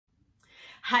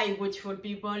Hi beautiful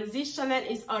people, this channel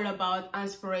is all about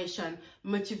inspiration,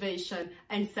 motivation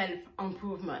and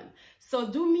self-improvement.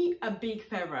 So do me a big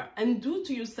favor and do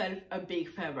to yourself a big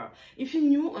favor. If you're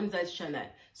new on that channel,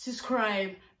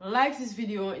 subscribe, like this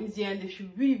video in the end if you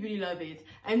really love it,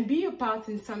 and be a part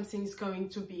in something that's going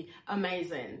to be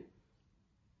amazing.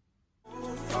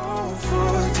 All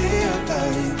for dear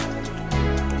life.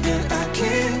 Yeah, I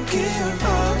can't give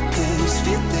up this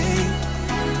feeling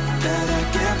that I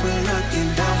get when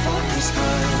looking down from the sky.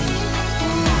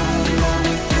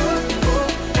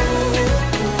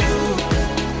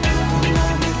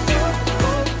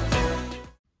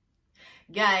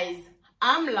 Guys,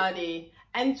 I'm Lottie,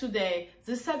 and today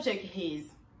the subject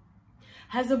is,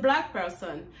 as a black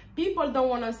person, people don't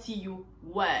want to see you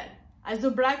well. As a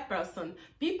black person,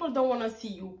 people don't want to see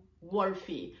you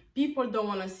wealthy. People don't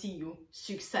want to see you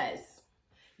success.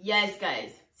 Yes,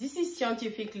 guys, this is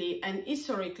scientifically and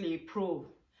historically proved.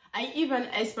 I even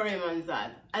experiment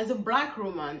that as a black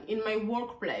woman in my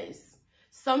workplace.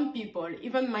 Some people,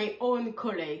 even my own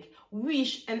colleague,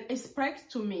 wish and expect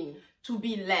to me to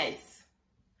be less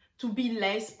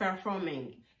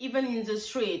performing. Even in the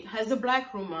street, as a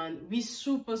black woman, we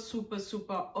super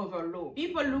overlooked.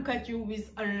 People look at you with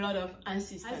a lot of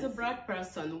insistence. As a black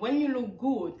person, when you look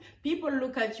good, people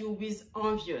look at you with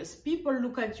envious. People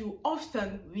look at you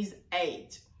often with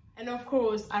hate. And of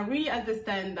course, I really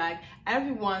understand that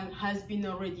everyone has been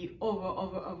already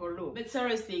overlooked. But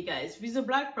seriously, guys, with a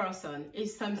black person,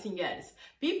 it's something else.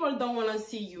 People don't want to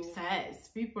see you success.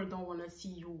 People don't want to see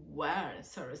you well,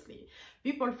 seriously.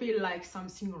 People feel like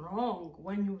something wrong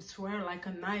when you wear like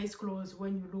a nice clothes,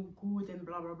 when you look good and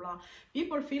blah, blah, blah.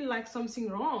 People feel like something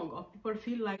wrong, or people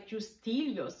feel like you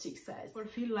steal your success. People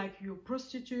feel like you're a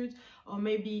prostitute, or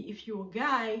maybe if you're a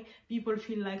guy, people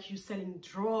feel like you're selling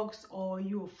drugs, or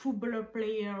you're a footballer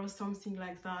player or something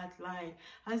like that. Like,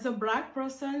 as a black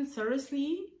person,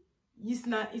 seriously,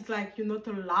 it's like you're not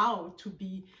allowed to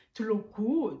look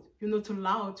good. You're not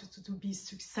allowed to be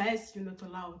success. You're not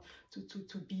allowed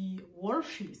to be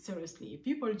worthy. Seriously,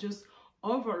 people just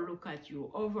overlook at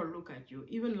you,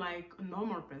 even like a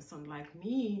normal person like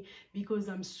me, because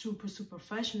I'm super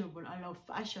fashionable. I love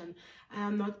fashion, and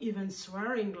I'm not even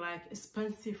wearing like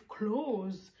expensive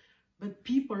clothes, but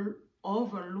people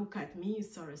overlook at me.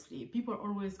 Seriously, people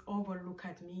always overlook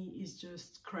at me. It's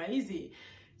just crazy.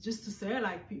 Just to say,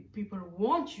 like, people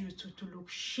want you to look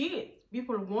shit.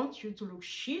 People want you to look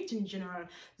shit in general.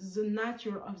 The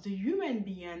nature of the human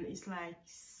being is like,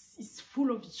 it's full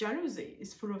of jealousy.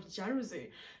 It's full of jealousy.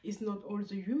 It's not all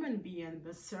the human being,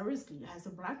 but seriously, as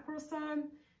a black person,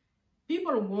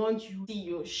 people want you to see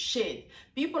you shit.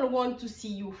 People want to see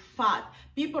you fat.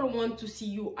 People want to see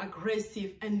you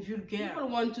aggressive and vulgar. People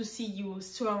want to see you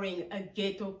wearing a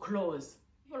ghetto clothes.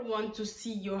 People want to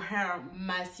see your hair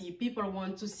messy. People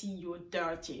want to see you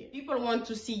dirty. People want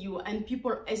to see you, and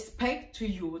people expect to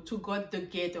you to got the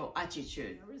ghetto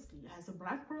attitude. Seriously, as a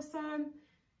black person,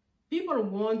 people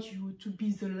want you to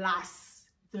be the last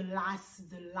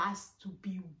to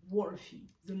be worthy,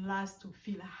 the last to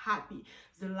feel happy,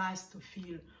 the last to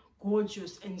feel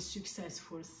gorgeous and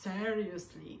successful.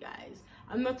 Seriously, guys,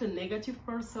 I'm not a negative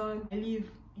person. I live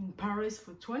in Paris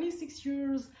for 26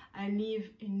 years. I live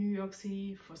in New York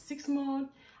City for 6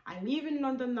 months. I live in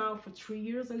London now for 3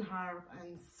 years and a half.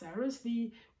 And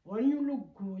seriously, when you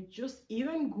look good, just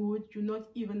even good, you're not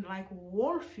even like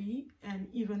worthy and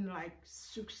even like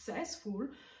successful,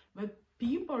 but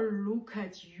people look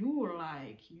at you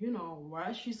like, you know,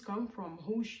 where she's come from,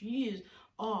 who she is.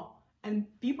 Oh, and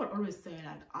people always say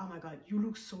like, oh my God, you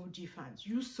look so different.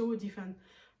 You're so different.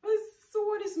 But so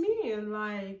what is me?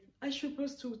 Like, I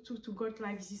supposed to got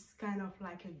like this kind of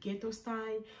like a ghetto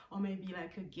style, or maybe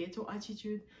like a ghetto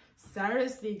attitude?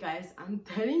 Seriously, guys, I'm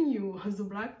telling you, as a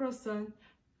black person,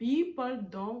 people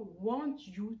don't want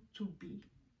you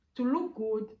to look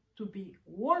good, to be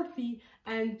worthy,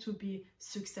 and to be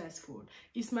successful.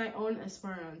 It's my own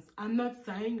experience. I'm not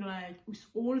saying like with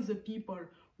all the people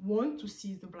want to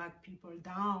see the black people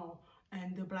down,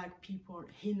 and the black people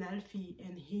unhealthy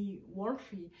and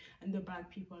worthy, and the black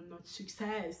people not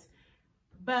success.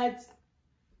 But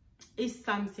it's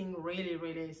something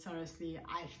really seriously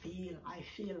I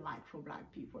feel like for black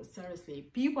people. Seriously,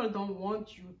 people don't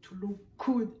want you to look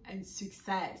good and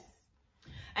success.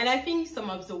 And I think some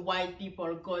of the white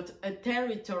people got a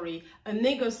territory, an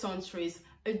egocentrism,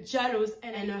 a jealous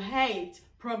and a hate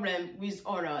problem with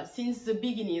others since the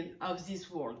beginning of this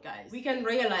world, guys. We can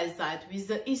realize that with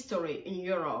the history in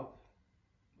Europe.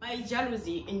 By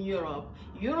jealousy in Europe,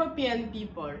 European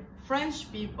people,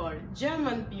 French people,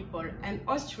 German people, and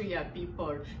Austria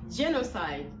people,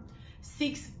 genocide,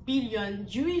 6 billion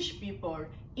Jewish people,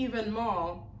 even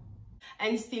more.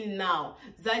 And still now,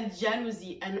 that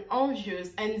jealousy and envious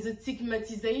and the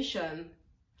stigmatization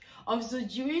of the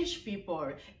Jewish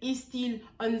people is still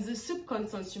on the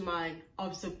subconscious mind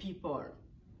of the people.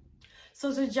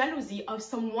 So the jealousy of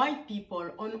some white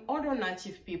people on other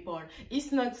native people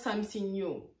is not something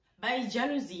new. By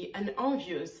jealousy and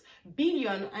envious,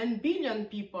 billion and billion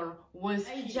people was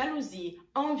by jealousy,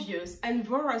 envious and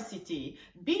voracity,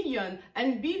 billion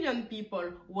and billion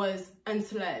people was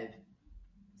enslaved.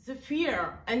 The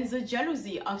fear and the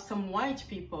jealousy of some white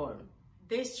people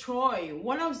destroy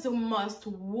one of the most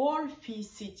wealthy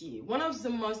city,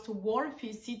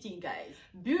 guys,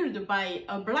 built by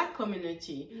a black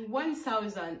community in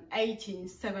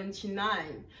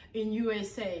 1879 in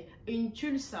USA, in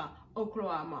Tulsa,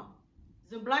 Oklahoma.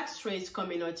 The black straight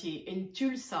community in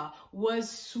Tulsa was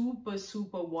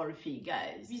super wealthy,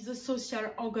 guys, with a social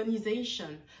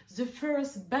organization, the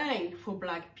first bank for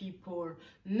black people,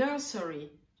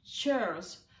 nursery,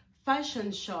 church,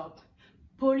 fashion shop,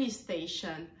 police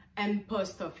station, and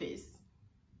post office.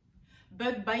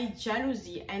 But by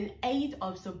jealousy and hate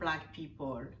of the black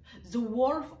people, the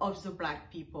wealth of the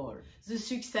black people, the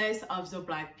success of the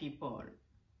black people,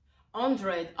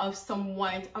 hundreds of some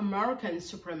white American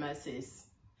supremacists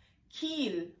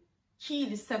kill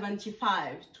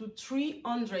 75 to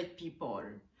 300 people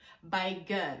by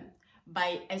gun,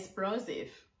 by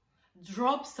explosive,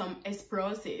 drop some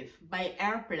explosive by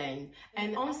airplane,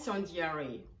 and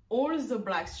incendiary all the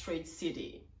black straight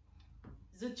city.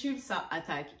 The Tulsa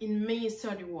attack in May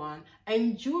 31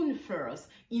 and June 1st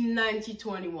in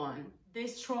 1921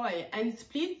 destroyed and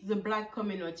split the black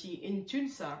community in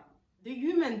Tulsa. The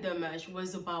human damage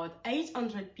was about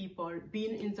 800 people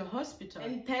being in the hospital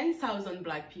and 10,000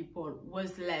 black people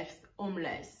was left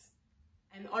homeless.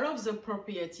 And all of the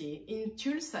property in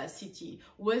Tulsa City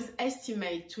was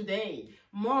estimated today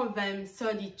more than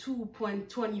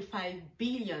 $32.25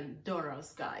 billion,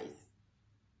 guys.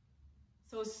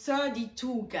 So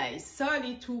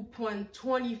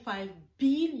 $32.25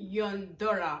 billion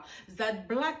that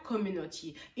black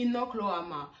community in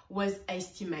Oklahoma was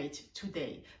estimated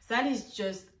today. That is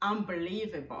just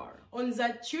unbelievable. On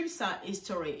that Tulsa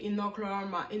history in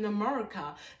Oklahoma, in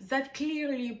America, that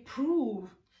clearly proves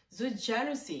the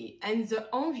jealousy and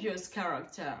the envious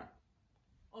character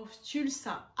of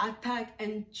Tulsa attack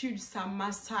and Tulsa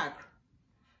massacre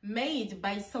made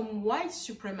by some white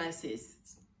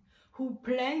supremacists who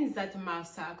planned that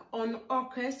massacre on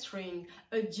orchestrating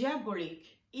a diabolic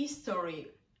history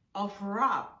of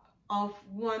rape of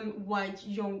one white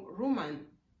young woman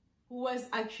who was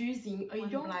accusing a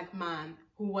young black man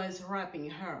who was raping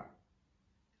her.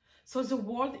 So the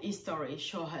world history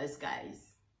shows us,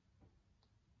 guys,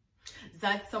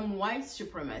 that some white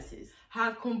supremacists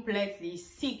are completely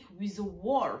sick with the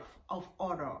wolf of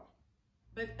order.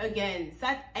 But again,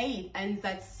 that hate and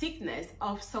that sickness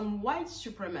of some white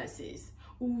supremacists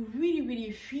who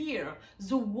really fear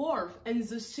the wolf and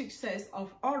the success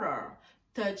of order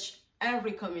touch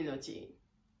every community.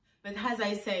 But as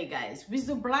I say, guys, with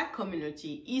the black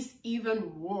community, it's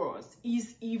even worse.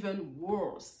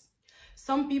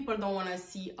 Some people don't want to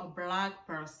see a black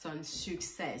person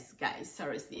success, guys,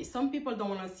 seriously. Some people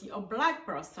don't want to see a black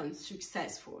person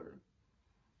successful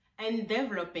and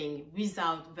developing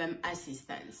without them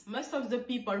assistance. Most of the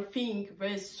people think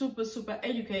they're super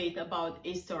educated about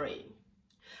history.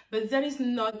 But there is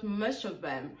not much of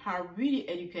them who are really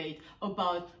educated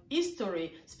about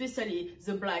history, especially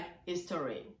the black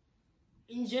history.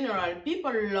 In general,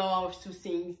 people love to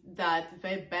think that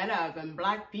they're better than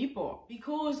black people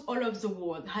because all of the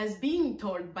world has been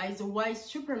told by the white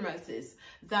supremacists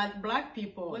that black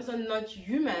people were not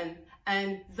human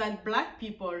and that black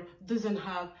people doesn't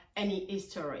have any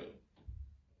history.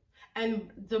 And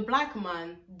the black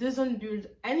man doesn't build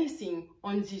anything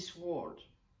on this world.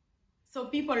 So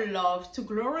people love to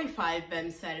glorify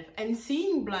themselves and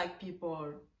seeing black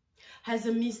people as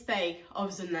a mistake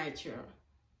of the nature.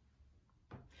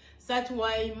 That's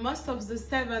why most of the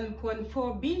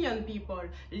 7.4 billion people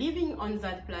living on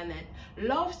that planet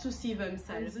love to see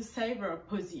themselves in the savior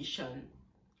position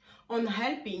on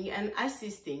helping and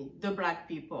assisting the black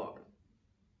people.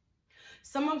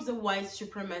 Some of the white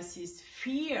supremacists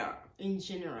fear in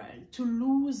general to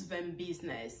lose them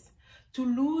business, to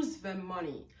lose them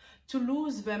money, to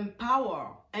lose them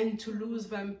power, and to lose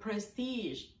them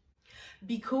prestige,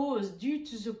 because due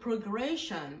to the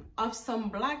progression of some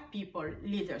black people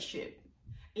leadership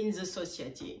in the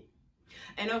society.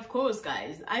 And of course,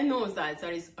 guys, I know that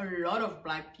there is a lot of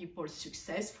black people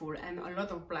successful and a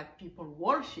lot of black people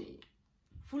wealthy,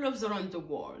 full of around the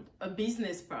world, a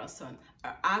business person,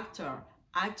 an actor,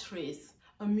 actress,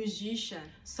 a musician,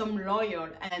 some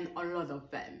lawyer, and a lot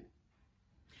of them.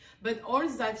 But all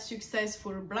that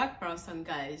successful black person,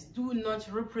 guys, do not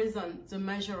represent the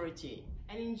majority.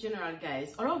 And in general,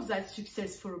 guys, all of that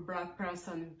successful black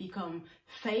person become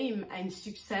fame and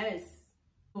success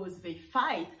because they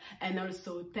fight, and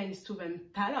also thanks to them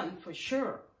talent for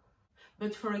sure.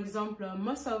 But for example,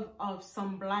 most of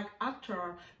some black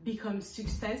actor become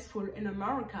successful in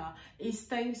America is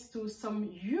thanks to some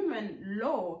human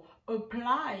law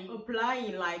apply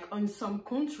like on some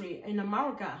country in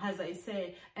America, as I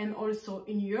say, and also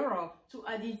in Europe, to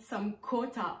add some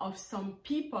quota of some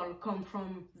people come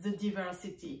from the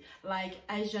diversity, like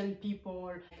Asian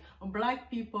people, black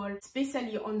people,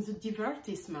 especially on the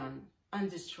advertisement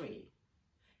industry.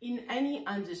 In any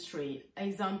industry,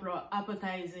 example,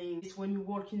 advertising, when you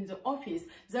work in the office,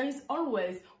 there is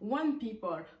always one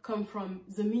people come from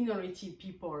the minority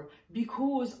people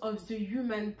because of the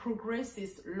human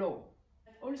progressist law.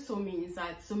 That also means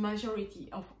that the majority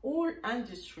of all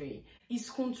industry is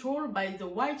controlled by the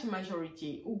white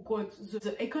majority who got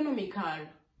the economical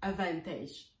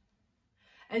advantage.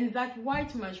 And that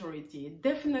white majority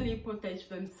definitely protect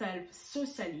themselves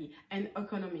socially and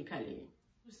economically.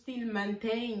 Still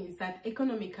maintains that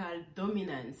economical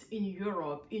dominance in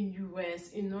Europe, in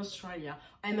US, in Australia,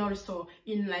 and also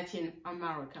in Latin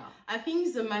America. I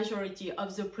think the majority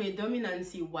of the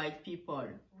predominantly white people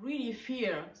really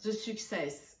fear the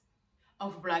success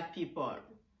of black people.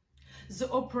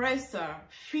 The oppressor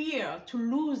fear to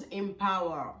lose in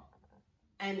power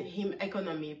and him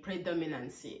economy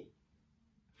predominancy.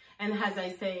 And as I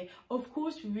say, of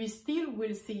course, we still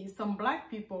will see some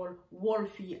black people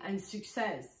wealthy and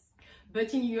success.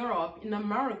 But in Europe, in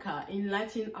America, in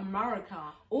Latin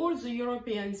America, all the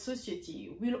European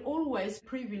society will always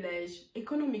privilege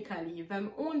economically their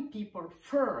own people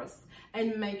first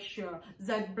and make sure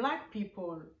that black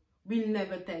people will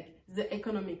never take the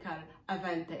economical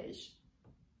advantage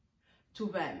to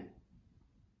them.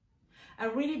 I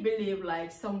really believe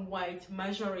like some white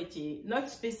majority, not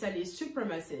especially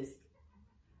supremacists,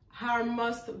 are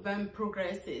most of them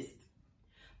progressists.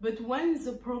 But when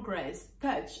the progress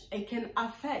touch, it can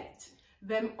affect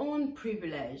their own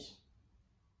privilege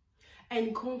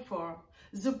and comfort,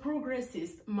 the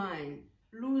progressist mind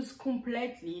lose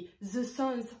completely the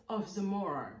sense of the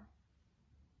moral.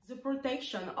 The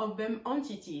protection of them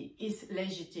entity is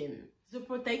legitimate. The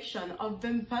protection of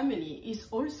them family is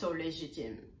also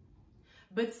legitimate.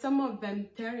 But some of them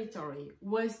territory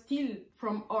was still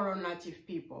from our native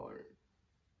people.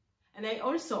 And I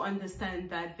also understand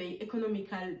that the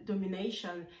economical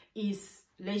domination is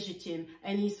legitimate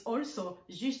and is also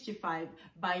justified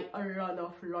by a lot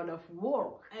of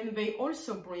work. And they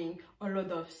also bring a lot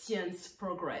of science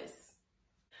progress.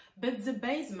 But the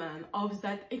basement of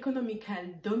that economical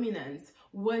dominance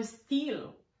was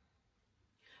still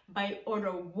by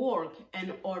other work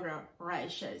and other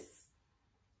righteous.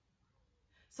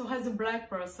 So as a black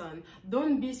person,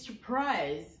 don't be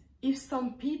surprised if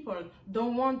some people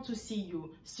don't want to see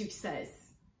you success.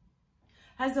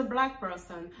 As a black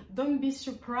person, don't be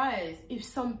surprised if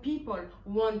some people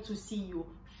want to see you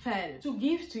fail, to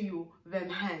give to you their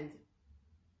hand.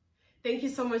 Thank you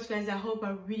so much, guys. I hope I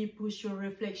really push your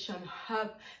reflection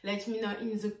up. Let me know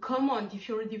in the comment if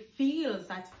you already feel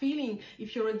that feeling,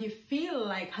 if you already feel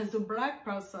like as a black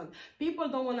person, people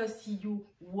don't want to see you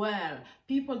well.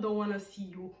 People don't want to see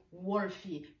you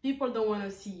wealthy. People don't want to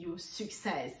see you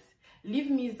success.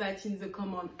 Leave me that in the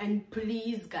comment, and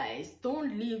please guys,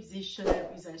 don't leave this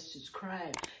channel without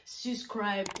subscribe.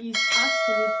 Subscribe is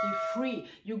absolutely free.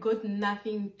 You got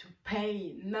nothing to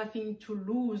pay, nothing to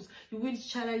lose. You will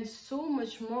challenge so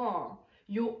much more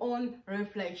your own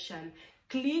reflection.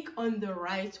 Click on the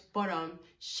right button,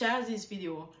 share this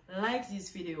video, like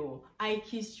this video. I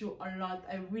kiss you a lot.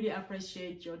 I really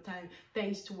appreciate your time.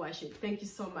 Thanks to watching. Thank you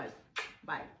so much.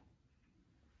 Bye.